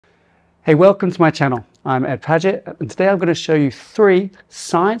Hey, welcome to my channel. I'm Ed Paget, and today I'm going to show you 3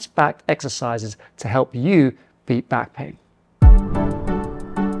 science-backed exercises to help you beat back pain.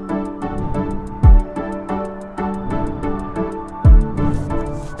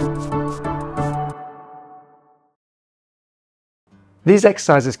 These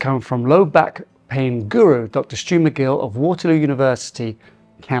exercises come from low back pain guru Dr. Stu McGill of Waterloo University,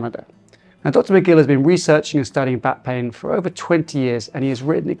 Canada. Now, Dr. McGill has been researching and studying back pain for over 20 years, and he has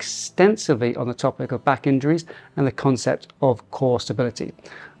written extensively on the topic of back injuries and the concept of core stability.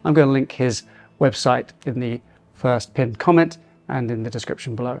 I'm going to link his website in the first pinned comment and in the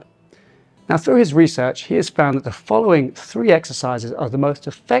description below. Now, through his research, he has found that the following 3 exercises are the most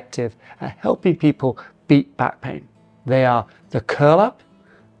effective at helping people beat back pain. They are the curl up,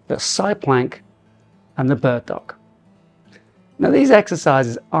 the side plank, and the bird dog. Now, these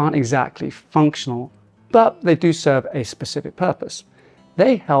exercises aren't exactly functional, but they do serve a specific purpose.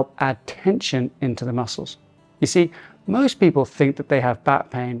 They help add tension into the muscles. You see, most people think that they have back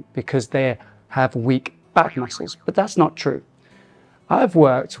pain because they have weak back muscles, but that's not true. I've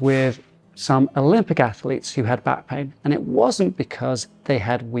worked with some Olympic athletes who had back pain, and it wasn't because they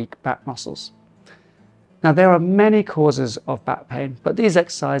had weak back muscles. Now, there are many causes of back pain, but these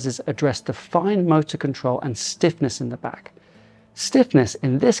exercises address the fine motor control and stiffness in the back. Stiffness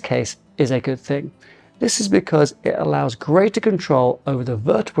in this case is a good thing. This is because it allows greater control over the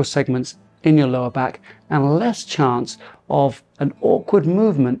vertebral segments in your lower back and less chance of an awkward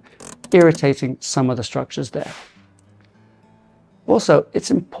movement irritating some of the structures there. Also,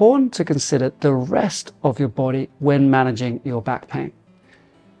 it's important to consider the rest of your body when managing your back pain.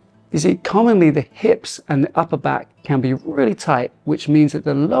 You see, commonly the hips and the upper back can be really tight, which means that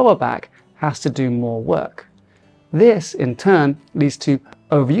the lower back has to do more work. This, in turn, leads to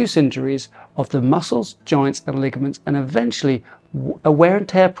overuse injuries of the muscles, joints, and ligaments, and eventually a wear and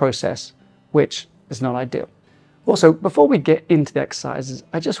tear process, which is not ideal. Also, before we get into the exercises,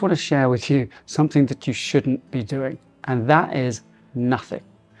 I just want to share with you something that you shouldn't be doing, and that is nothing.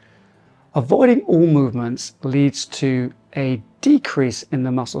 Avoiding all movements leads to a decrease in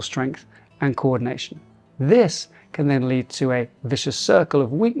the muscle strength and coordination. This can then lead to a vicious circle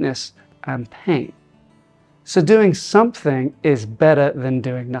of weakness and pain. So doing something is better than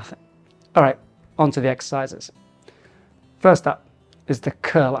doing nothing. All right, on to the exercises. First up is the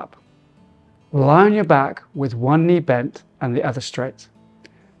curl up. Lie on your back with one knee bent and the other straight.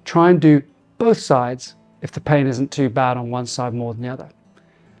 Try and do both sides if the pain isn't too bad on one side more than the other.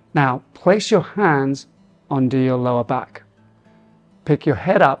 Now, place your hands under your lower back. Pick your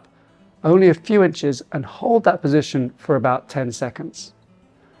head up only a few inches and hold that position for about 10 seconds.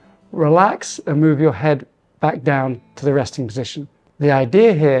 Relax and move your head back down to the resting position. The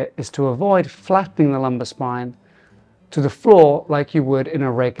idea here is to avoid flattening the lumbar spine to the floor like you would in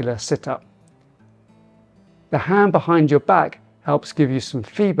a regular sit-up. The hand behind your back helps give you some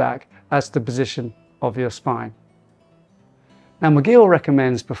feedback as to the position of your spine. Now, McGill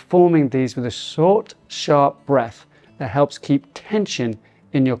recommends performing these with a short, sharp breath that helps keep tension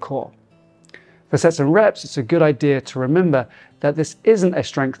in your core. For sets and reps, it's a good idea to remember that this isn't a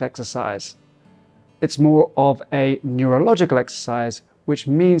strength exercise. It's more of a neurological exercise, which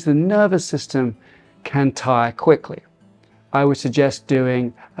means the nervous system can tire quickly. I would suggest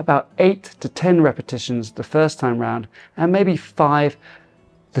doing about 8 to 10 repetitions the first time round, and maybe 5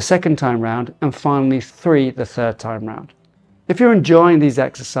 the second time round, and finally 3 the third time round. If you're enjoying these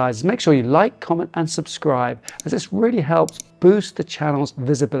exercises, make sure you like, comment, and subscribe, as this really helps boost the channel's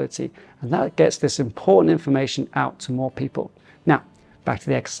visibility, and that gets this important information out to more people. Now, back to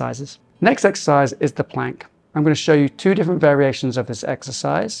the exercises. Next exercise is the plank. I'm going to show you 2 different variations of this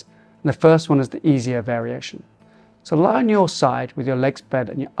exercise. And the first one is the easier variation. So lie on your side with your legs bent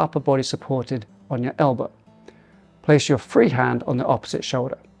and your upper body supported on your elbow. Place your free hand on the opposite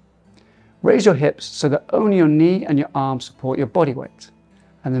shoulder. Raise your hips so that only your knee and your arm support your body weight,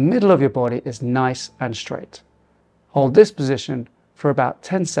 and the middle of your body is nice and straight. Hold this position for about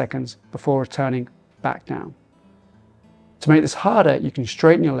 10 seconds before returning back down. To make this harder, you can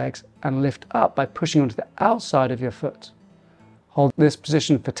straighten your legs and lift up by pushing onto the outside of your foot. Hold this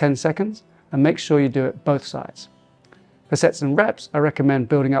position for 10 seconds and make sure you do it both sides. For sets and reps, I recommend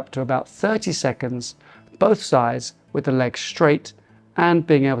building up to about 30 seconds, both sides with the legs straight, and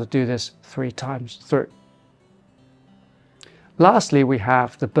being able to do this 3 times through. Lastly, we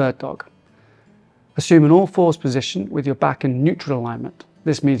have the bird dog. Assume an all-fours position with your back in neutral alignment.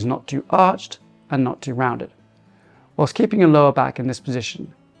 This means not too arched and not too rounded. Whilst keeping your lower back in this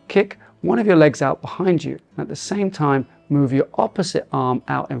position, kick one of your legs out behind you, and at the same time move your opposite arm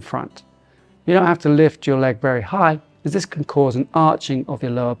out in front. You don't have to lift your leg very high, as this can cause an arching of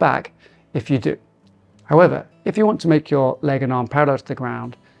your lower back if you do. However, if you want to make your leg and arm parallel to the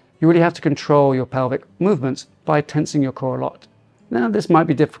ground, you really have to control your pelvic movements by tensing your core a lot. Now, this might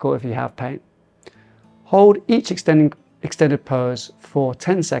be difficult if you have pain. Hold each extended pose for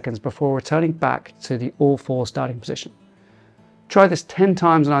 10 seconds before returning back to the all-four starting position. Try this 10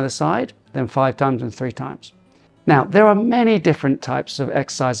 times on either side, then 5 times and 3 times. Now, there are many different types of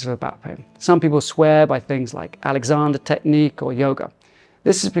exercises for back pain. Some people swear by things like Alexander technique or yoga.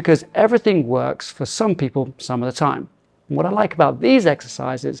 This is because everything works for some people some of the time. And what I like about these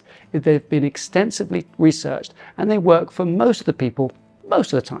exercises is they've been extensively researched and they work for most of the people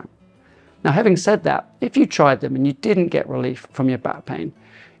most of the time. Now, having said that, if you tried them and you didn't get relief from your back pain,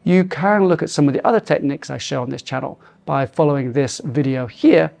 you can look at some of the other techniques I show on this channel by following this video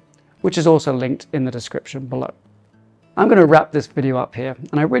here, which is also linked in the description below. I'm going to wrap this video up here,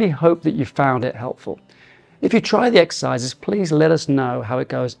 and I really hope that you found it helpful. If you try the exercises, please let us know how it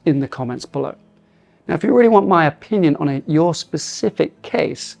goes in the comments below. Now, if you really want my opinion on your specific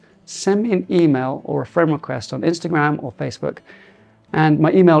case, send me an email or a friend request on Instagram or Facebook, and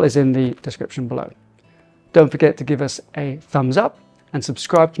my email is in the description below. Don't forget to give us a thumbs up and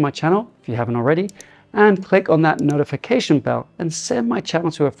subscribe to my channel if you haven't already, and click on that notification bell and send my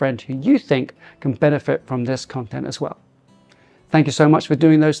channel to a friend who you think can benefit from this content as well. Thank you so much for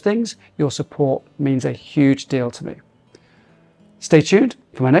doing those things. Your support means a huge deal to me. Stay tuned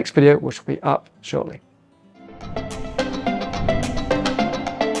for my next video, which will be up shortly.